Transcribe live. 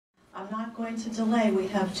not going to delay. We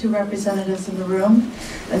have two representatives in the room,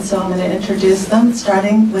 and so I'm going to introduce them,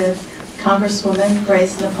 starting with Congresswoman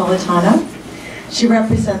Grace Napolitano. She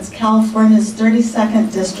represents California's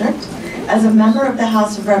 32nd District. As a member of the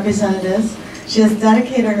House of Representatives, she has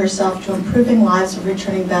dedicated herself to improving lives of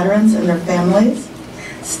returning veterans and their families,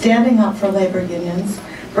 standing up for labor unions,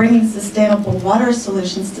 bringing sustainable water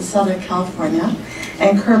solutions to Southern California,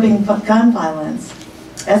 and curbing gun violence.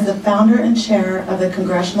 As the founder and chair of the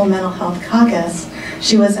Congressional Mental Health Caucus,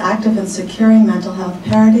 she was active in securing mental health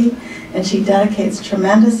parity, and she dedicates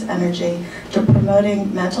tremendous energy to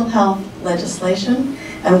promoting mental health legislation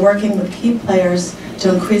and working with key players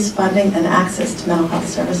to increase funding and access to mental health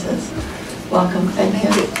services. Welcome. Thank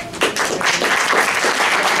you.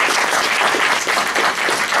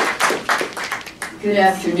 Good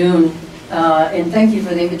afternoon, and thank you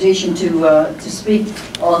for the invitation to speak,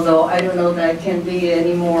 although I don't know that I can be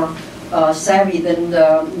any more savvy than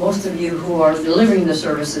most of you who are delivering the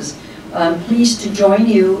services. I'm pleased to join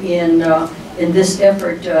you in this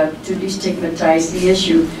effort to destigmatize the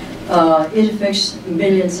issue. It affects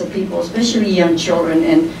millions of people, especially young children,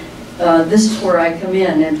 and this is where I come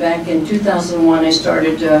in. And back in 2001, I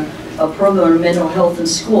started a program on mental health in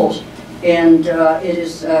schools. And it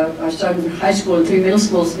is, I started in high school and 3 middle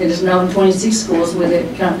schools. It is now in 26 schools with the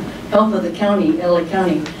help of the county, LA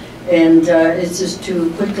County. And it's just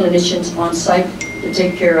to put clinicians on site to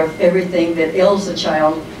take care of everything that ails a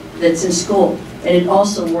child that's in school. And it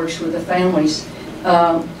also works with the families.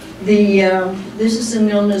 This is an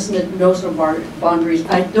illness that knows no boundaries.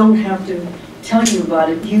 I don't have to tell you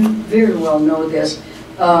about it. You very well know this.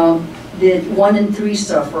 That 1 in 3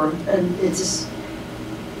 suffer, and it's just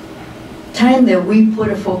time that we put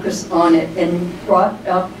a focus on it and brought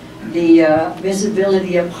up the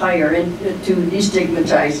visibility up higher and to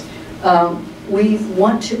destigmatize. We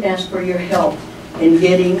want to ask for your help in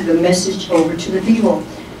getting the message over to the people.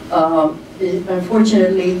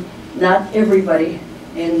 Unfortunately, not everybody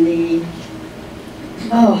in the,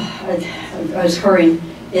 I was hurrying,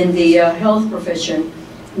 in the health profession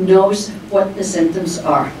knows what the symptoms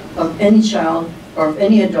are of any child or of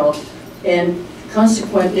any adult, and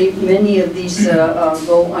consequently, many of these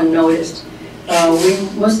go unnoticed. We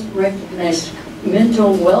must recognize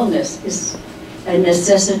mental wellness is a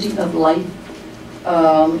necessity of life.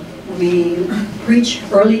 We preach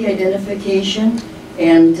early identification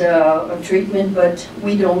and treatment, but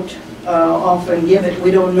we don't often give it.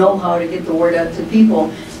 We don't know how to get the word out to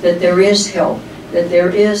people that there is help, that there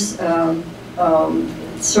is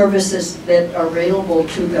services that are available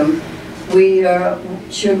to them. We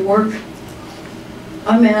should work.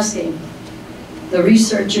 I'm asking the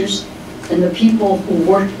researchers and the people who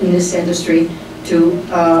work in this industry to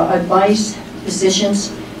advise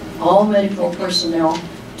physicians, all medical personnel,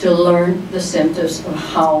 to learn the symptoms of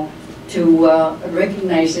how to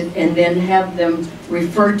recognize it and then have them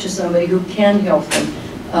referred to somebody who can help them.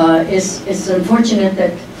 It's unfortunate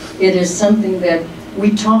that it is something that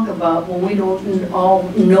we talk about when we don't all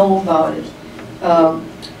know about it.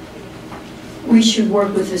 We should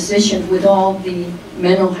work with physicians, with all the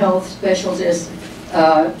mental health specialists,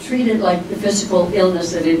 treat it like the physical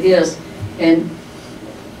illness that it is, and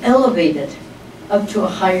elevate it up to a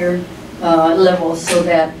higher level so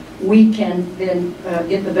that we can then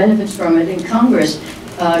get the benefits from it. In Congress,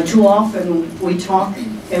 too often we talk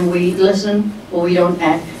and we listen, but we don't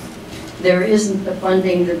act. There isn't the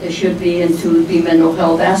funding that there should be into the mental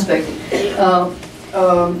health aspect.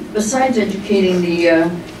 Besides educating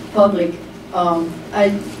the public,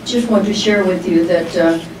 I just want to share with you that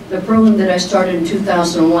the program that I started in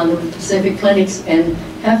 2001 with Pacific Clinics and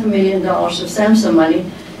 $500,000 of SAMHSA money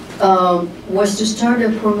was to start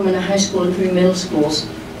a program in a high school and 3 middle schools,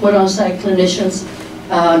 put on site clinicians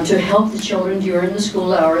to help the children during the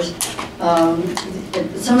school hours.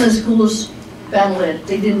 Some of the schools battled it.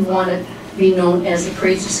 They didn't want it to be known as a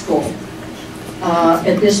crazy school.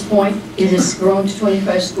 At this point, it has grown to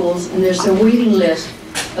 25 schools, and there's a waiting list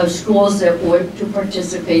of schools that would to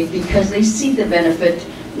participate because they see the benefit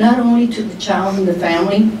not only to the child and the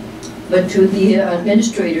family, but to the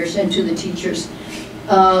administrators and to the teachers.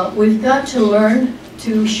 We've got to learn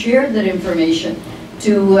to share that information,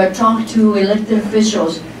 to talk to elected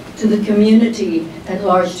officials, to the community at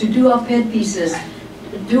large, to do op-ed pieces,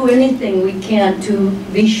 do anything we can to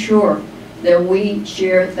be sure that we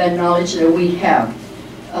share that knowledge that we have.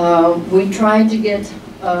 We try to get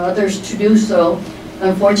others to do so.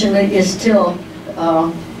 Unfortunately, it's still,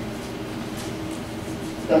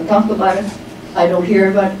 don't talk about it, I don't hear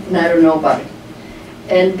about it, and I don't know about it.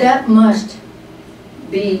 And that must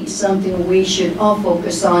be something we should all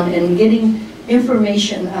focus on, and getting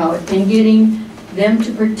information out and getting them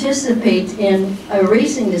to participate in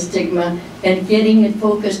erasing the stigma and getting it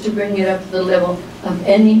focused to bring it up to the level of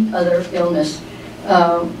any other illness.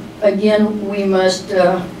 Again, we must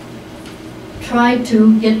try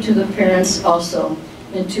to get to the parents also.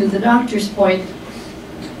 And to the doctor's point,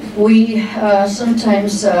 we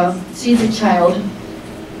sometimes see the child,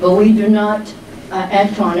 but we do not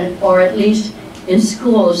act on it, or at least in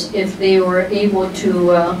schools, if they were able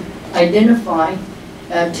to identify,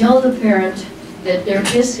 tell the parent that there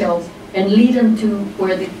is help and lead them to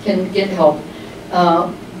where they can get help.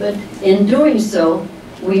 But in doing so,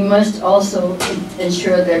 we must also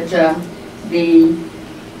ensure that the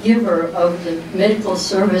giver of the medical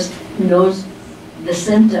service knows the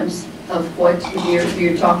symptoms of what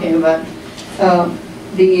you're talking about.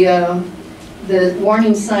 The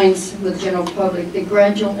warning signs with the general public, the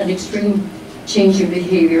gradual and extreme change in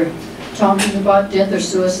behavior, talking about death or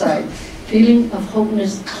suicide, feeling of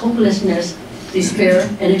hopelessness, despair,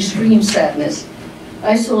 and extreme sadness,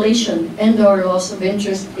 isolation and or loss of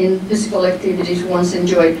interest in physical activities once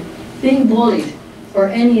enjoyed, being bullied, or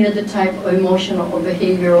any other type of emotional or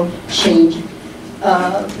behavioral change.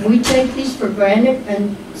 We take these for granted,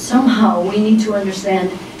 and somehow we need to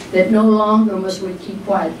understand that no longer must we keep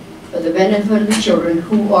quiet for the benefit of the children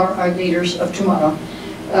who are our leaders of tomorrow.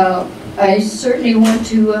 I certainly want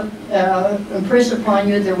to impress upon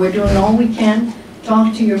you that we're doing all we can.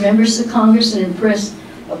 Talk to your members of Congress and impress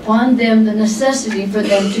upon them the necessity for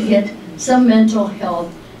them to get some mental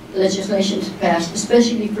health legislation passed,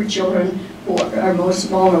 especially for children who are our most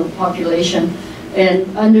vulnerable population.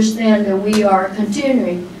 And understand that we are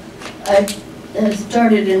continuing. I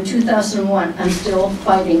started in 2001. I'm still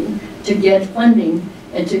fighting to get funding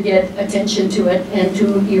and to get attention to it and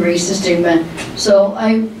to erase the stigma. So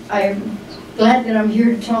I'm glad that I'm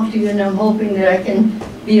here to talk to you, and I'm hoping that I can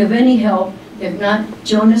be of any help. If not,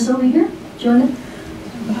 Jonas over here. Jonah?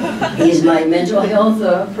 He's my mental health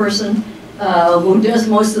person who does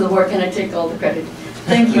most of the work, and I take all the credit.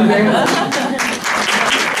 Thank you very much.